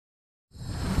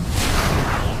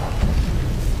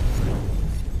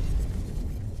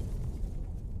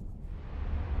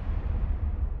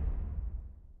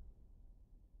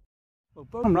Well,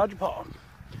 folks, I'm Roger Paul.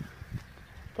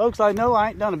 Folks, I know I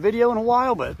ain't done a video in a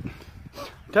while, but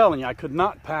I'm telling you, I could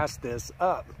not pass this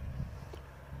up.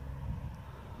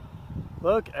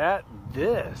 Look at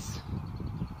this.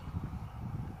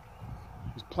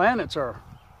 These planets are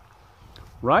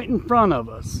right in front of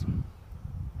us.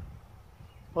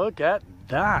 Look at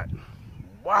that.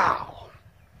 Wow.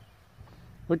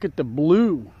 Look at the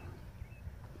blue.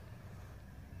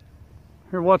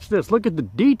 Here, watch this. Look at the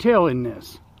detail in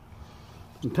this.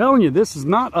 I'm telling you, this is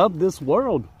not of this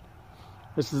world.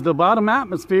 This is the bottom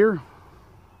atmosphere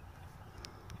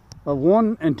of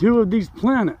 1 and 2 of these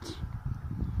planets.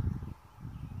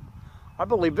 I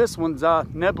believe this one's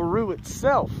Nibiru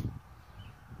itself.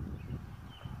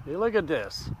 Hey, look at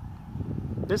this.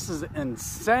 This is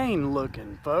insane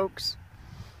looking, folks.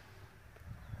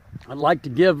 I'd like to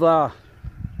give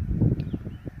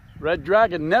Red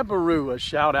Dragon Nibiru a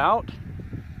shout out.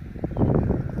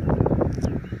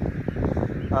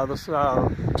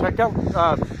 Check out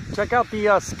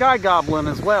the Sky Goblin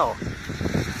as well.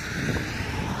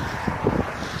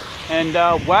 And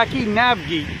Wacky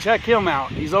Navgeek, check him out.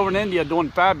 He's over in India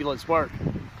doing fabulous work.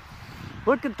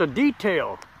 Look at the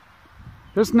detail.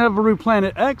 This Nibiru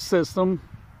Planet X system,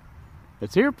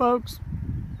 it's here, folks.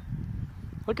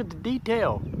 Look at the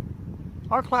detail.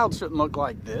 Our clouds shouldn't look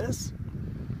like this.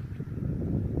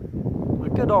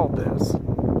 Look at all this.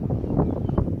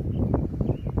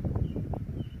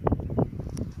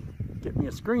 Get me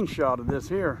a screenshot of this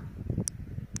here.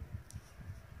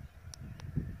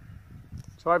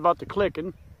 Sorry about the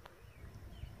clicking.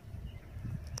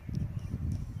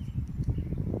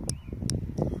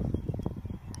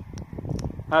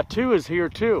 Two is here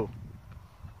too.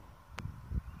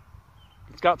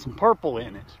 It's got some purple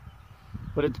in it,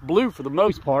 but it's blue for the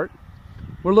most part.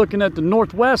 We're looking at the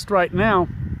northwest right now.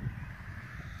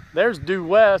 There's due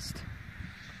west.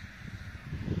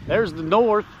 There's the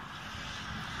north.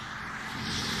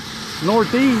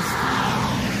 Northeast.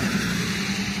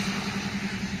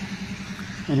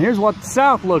 And here's what the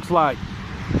south looks like.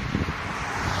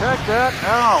 Check that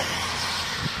out.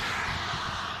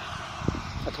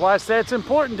 That's why I say it's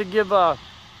important to give a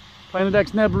Planet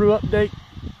X Nibiru update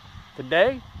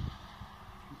today,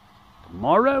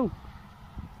 tomorrow,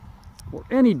 or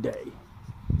any day.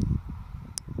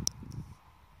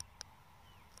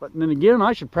 But then again,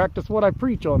 I should practice what I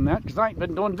preach on that, because I ain't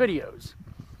been doing videos.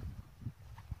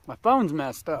 My phone's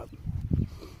messed up.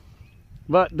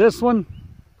 But this one,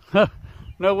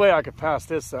 no way I could pass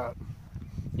this up.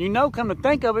 You know, come to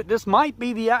think of it, this might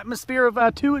be the atmosphere of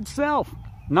Atu itself.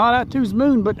 Not Atu's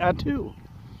moon, but Atu.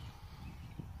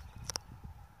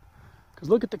 Because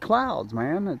look at the clouds,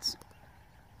 man.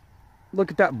 Look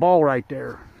at that ball right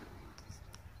there.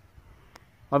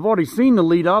 I've already seen the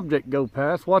lead object go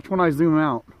past. Watch when I zoom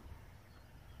out.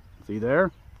 See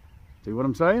there? See what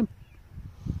I'm saying?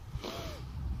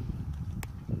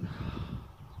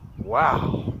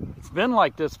 Wow. It's been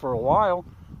like this for a while.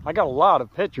 I got a lot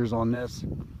of pictures on this.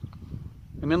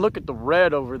 And then look at the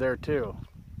red over there too.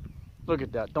 Look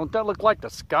at that. Don't that look like the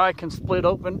sky can split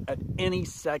open at any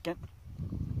second?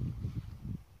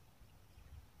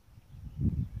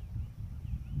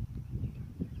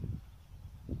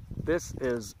 This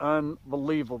is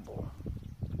unbelievable.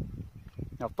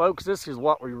 Now, folks, this is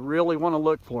what we really want to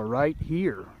look for right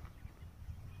here.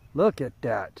 Look at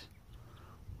that.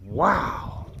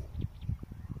 Wow.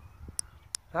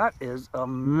 That is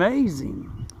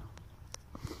amazing.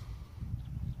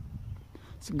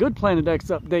 It's a good Planet X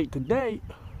update today.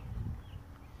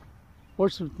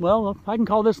 Well, I can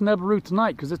call this Nibiru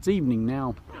tonight because it's evening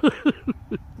now.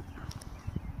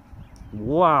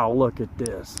 Wow, look at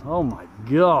this. Oh my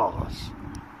gosh.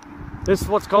 This is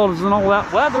what's causing all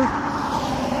that weather.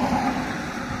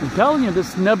 I'm telling you,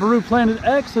 this Nibiru Planet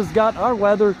X has got our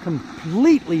weather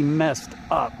completely messed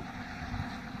up.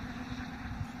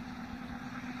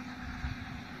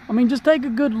 I mean, just take a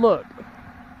good look.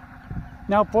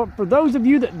 Now, for those of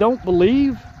you that don't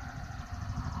believe,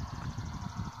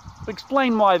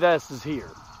 explain why this is here.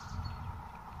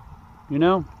 You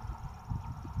know?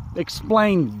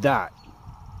 Explain that.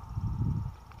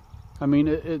 I mean,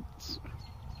 it's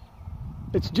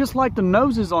just like the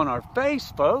noses on our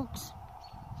face, folks.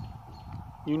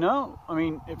 You know? I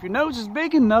mean, if your nose is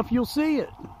big enough, you'll see it.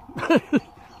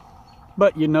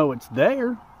 But you know it's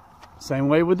there. Same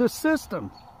way with this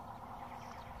system.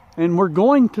 And we're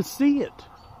going to see it.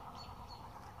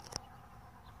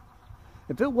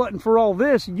 If it wasn't for all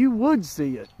this, you would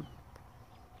see it.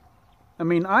 I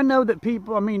mean, I know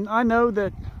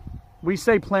that we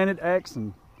say Planet X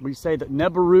and we say that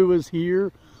Nibiru is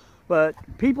here, but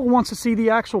people want to see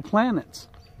the actual planets.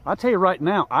 I tell you right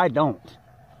now, I don't.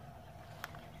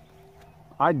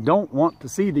 I don't want to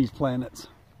see these planets.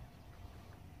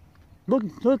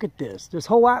 Look at this. This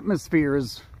whole atmosphere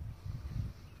is...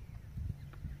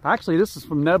 Actually, this is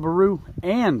from Nibiru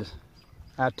and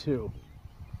Atu.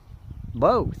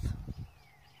 Both.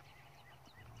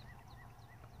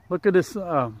 Look at this.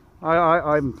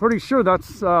 I'm pretty sure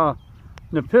that's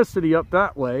Nibiru up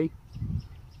that way.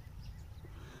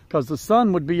 Because the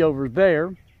sun would be over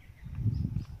there.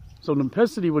 So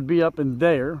Nibiru would be up in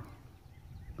there.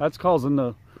 That's causing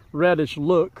the reddish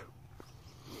look.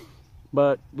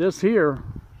 But this here,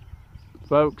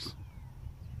 folks,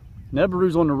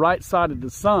 Nibiru's on the right side of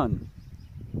the sun.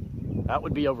 That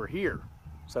would be over here.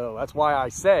 So that's why I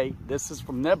say this is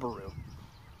from Nibiru.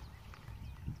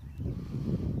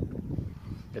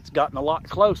 It's gotten a lot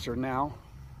closer now.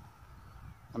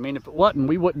 I mean, if it wasn't,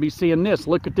 we wouldn't be seeing this.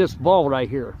 Look at this ball right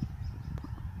here.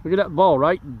 Look at that ball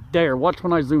right there. Watch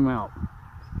when I zoom out.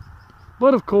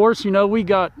 But of course, you know, we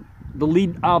got the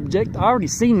lead object. I already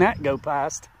seen that go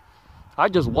past. I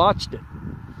just watched it.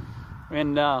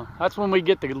 And that's when we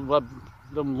get the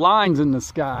lines in the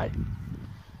sky.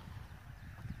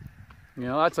 You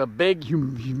know, that's a big,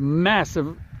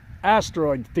 massive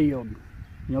asteroid field.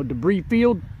 You know, debris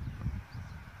field.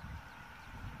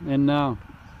 And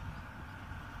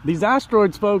these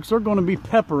asteroids, folks, are going to be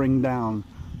peppering down.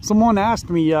 Someone asked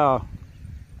me,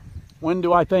 when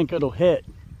do I think it'll hit?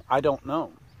 I don't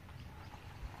know.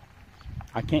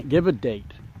 I can't give a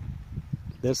date.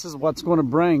 This is what's going to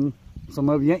bring, some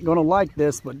of you ain't going to like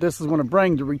this, but this is going to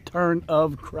bring the return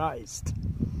of Christ.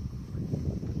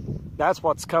 That's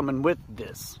what's coming with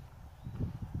this.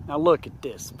 Now look at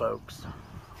this, folks.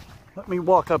 Let me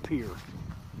walk up here.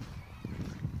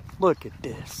 Look at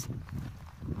this.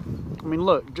 I mean,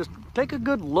 look, just take a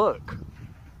good look.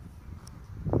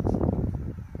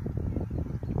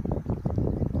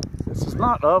 This is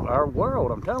not of our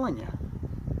world, I'm telling you.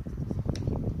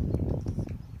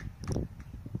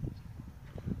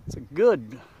 It's a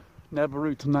good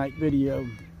Nibiru Tonight video.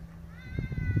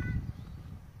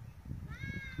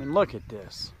 I mean, look at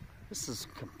this. This is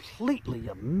completely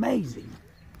amazing.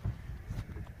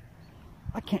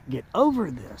 I can't get over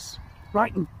this.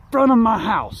 Right in front of my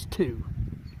house, too.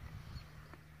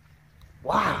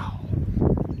 Wow.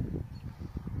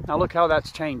 Now look how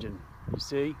that's changing. You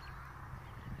see?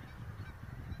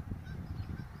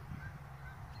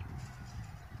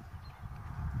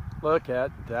 Look at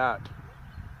that.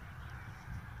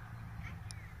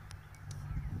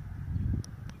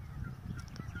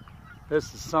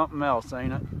 This is something else,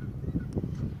 ain't it?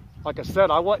 Like I said,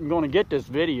 I wasn't going to get this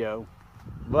video,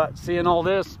 but seeing all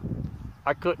this,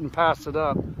 I couldn't pass it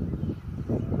up.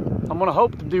 I'm going to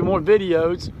hope to do more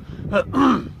videos.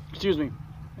 Excuse me.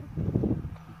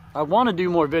 I want to do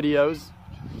more videos.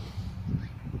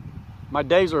 My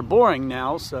days are boring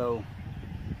now, so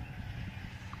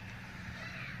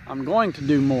I'm going to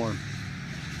do more.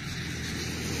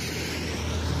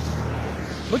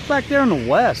 Look back there in the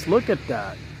west. Look at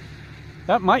that.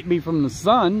 That might be from the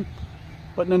sun.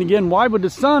 But then again, why would the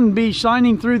sun be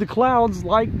shining through the clouds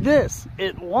like this?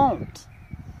 It won't.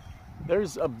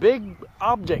 There's a big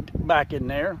object back in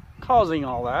there causing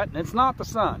all that, and it's not the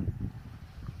sun.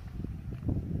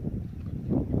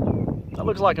 That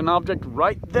looks like an object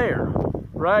right there.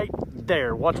 Right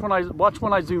there. Watch when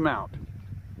I zoom out.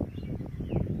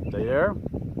 There.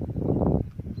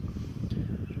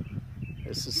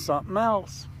 This is something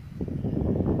else.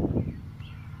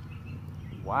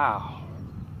 Wow.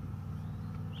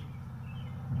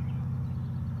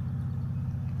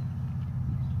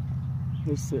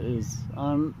 This is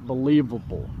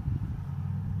unbelievable.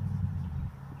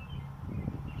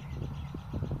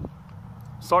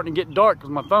 Starting to get dark because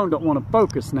my phone don't want to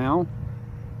focus now.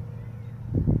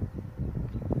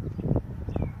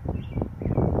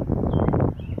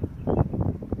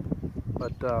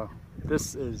 But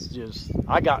this is just,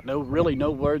 I got really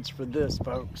no words for this,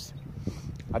 folks.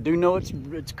 I do know it's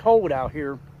cold out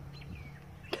here.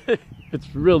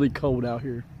 It's really cold out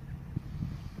here.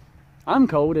 I'm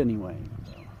cold anyway.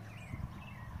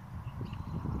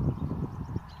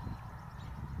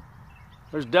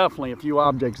 There's definitely a few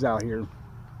objects out here.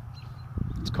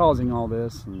 It's causing all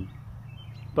this. And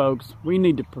folks, we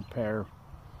need to prepare.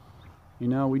 You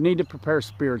know, we need to prepare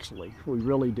spiritually. We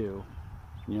really do.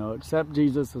 You know, accept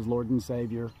Jesus as Lord and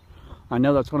Savior. I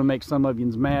know that's going to make some of you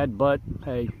mad, but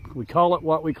hey, we call it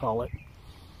what we call it.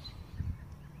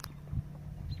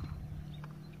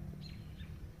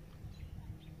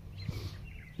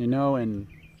 You know, and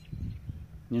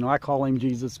you know, I call him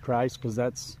Jesus Christ because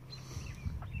that's,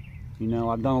 you know,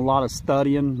 I've done a lot of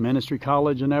studying, ministry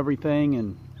college and everything,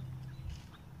 and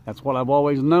that's what I've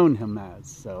always known him as.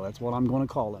 So that's what I'm going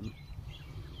to call him.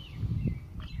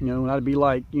 You know, that'd be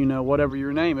like, you know, whatever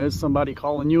your name is, somebody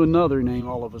calling you another name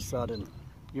all of a sudden.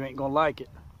 You ain't gonna like it.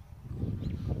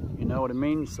 You know what I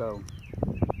mean? So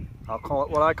I'll call it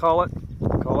what I call it.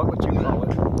 Call it what you call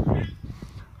it.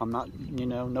 I'm not, you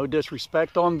know, no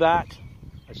disrespect on that.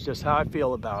 That's just how I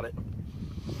feel about it.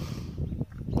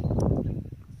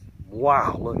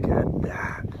 Wow, look at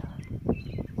that.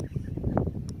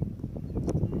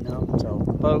 You know,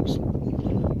 so folks,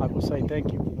 I will say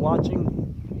thank you for watching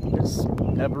this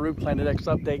Nibiru Planet X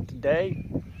update today.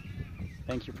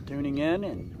 Thank you for tuning in,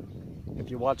 and if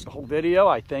you watched the whole video,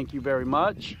 I thank you very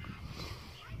much.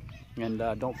 And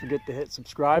don't forget to hit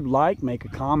subscribe, like, make a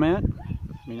comment.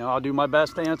 You know, I'll do my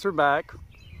best to answer back.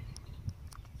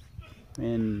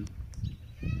 And,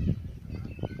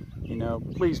 you know,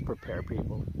 please prepare,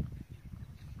 people.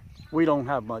 We don't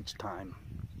have much time.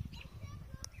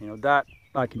 You know, that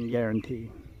I can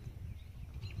guarantee.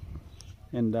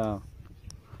 And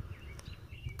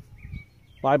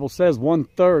Bible says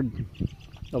 1/3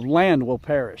 of land will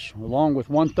perish, along with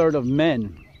 1/3 of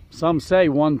men. Some say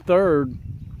 1/3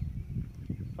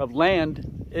 of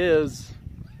land is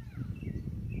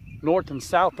North and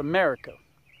South America.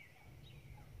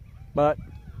 But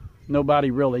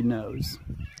nobody really knows.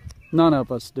 None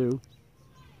of us do.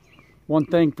 One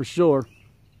thing for sure,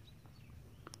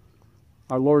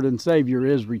 our Lord and Savior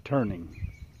is returning.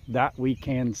 That we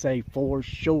can say for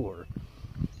sure.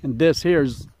 And this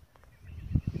here's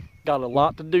got a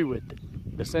lot to do with it.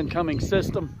 This incoming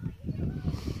system,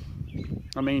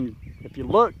 I mean, if you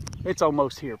look, it's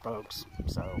almost here, folks.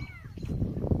 So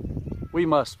we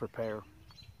must prepare.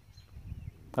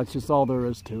 That's just all there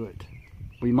is to it.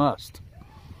 We must.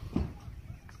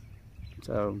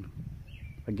 So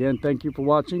again, thank you for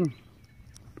watching.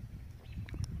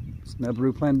 It's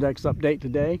Nibiru Planet X update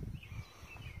today.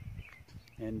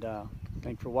 And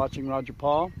thanks for watching, Roger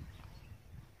Paul.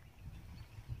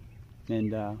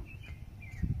 And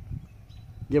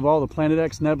give all the Planet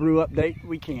X Nibiru update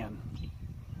we can.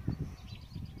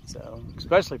 So,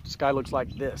 especially if the sky looks like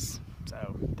this.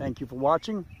 So, thank you for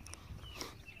watching.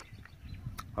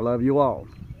 I love you all.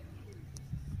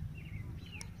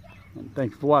 And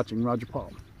thanks for watching, Roger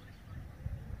Paul.